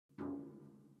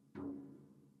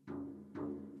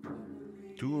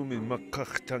Tuumin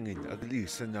makkaqtangin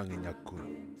aglisanangin akkun.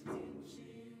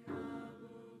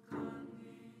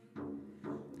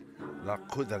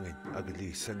 Laqqudangin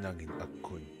aglisanangin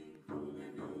akkun.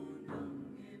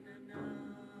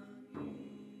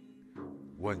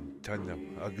 Wantanam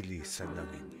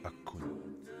aglisanangin akkun.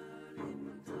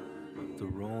 The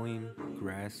rolling,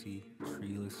 grassy,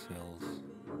 treeless hills.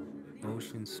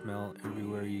 Ocean smell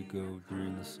everywhere you go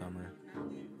during the summer.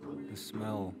 The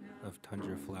smell of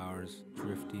tundra flowers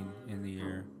drifting in the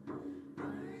air.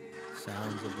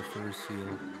 Sounds of the fur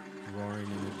seal roaring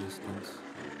in the distance.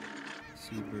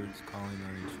 Seabirds calling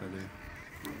on each other.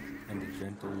 And the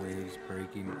gentle waves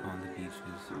breaking on the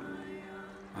beaches.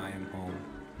 I am home,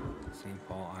 St.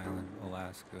 Paul Island,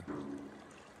 Alaska.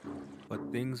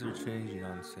 But things are changing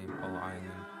on St. Paul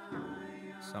Island.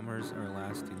 Summers are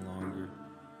lasting longer.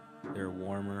 They're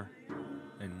warmer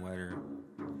and wetter.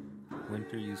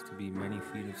 Winter used to be many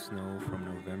feet of snow from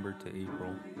November to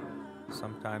April,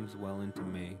 sometimes well into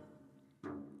May.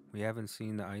 We haven't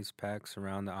seen the ice packs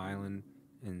around the island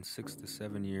in 6 to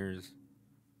 7 years.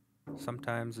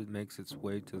 Sometimes it makes its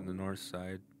way to the north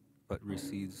side, but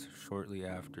recedes shortly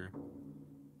after.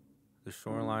 The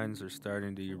shorelines are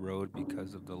starting to erode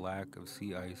because of the lack of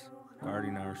sea ice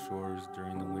guarding our shores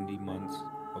during the windy months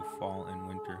of fall and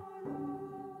winter.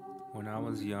 When I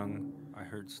was young, I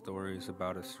heard stories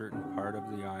about a certain part of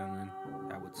the island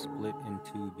that would split in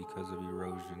two because of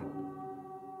erosion.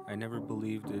 I never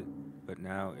believed it, but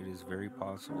now it is very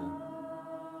possible.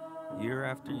 Year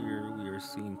after year, we are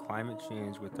seeing climate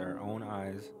change with our own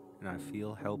eyes, and I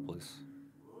feel helpless.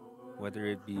 Whether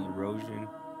it be erosion,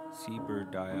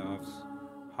 seabird die-offs,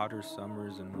 hotter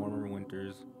summers and warmer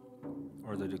winters,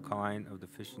 or the decline of the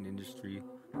fishing industry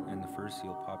and the fur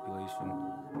seal population,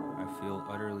 I feel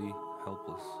utterly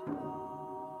helpless.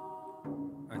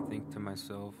 I think to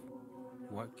myself,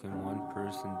 what can one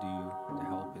person do to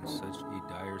help in such a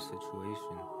dire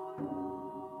situation?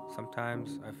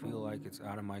 Sometimes I feel like it's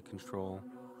out of my control,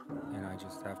 and I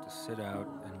just have to sit out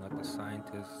and let the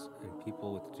scientists and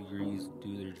people with degrees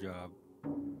do their job.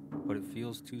 But it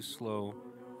feels too slow,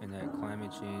 and that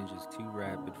climate change is too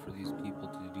rapid for these people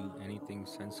to do anything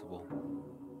sensible.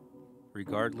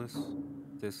 Regardless,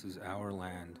 this is our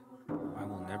land. I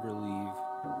will never leave,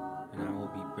 and I will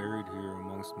be buried here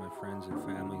amongst my friends and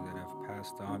family that have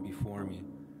passed on before me.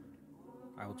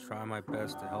 I will try my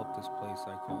best to help this place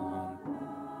I call home.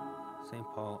 St.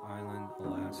 Paul Island,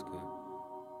 Alaska,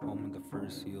 home of the fur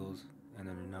seals and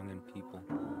the Nungan people.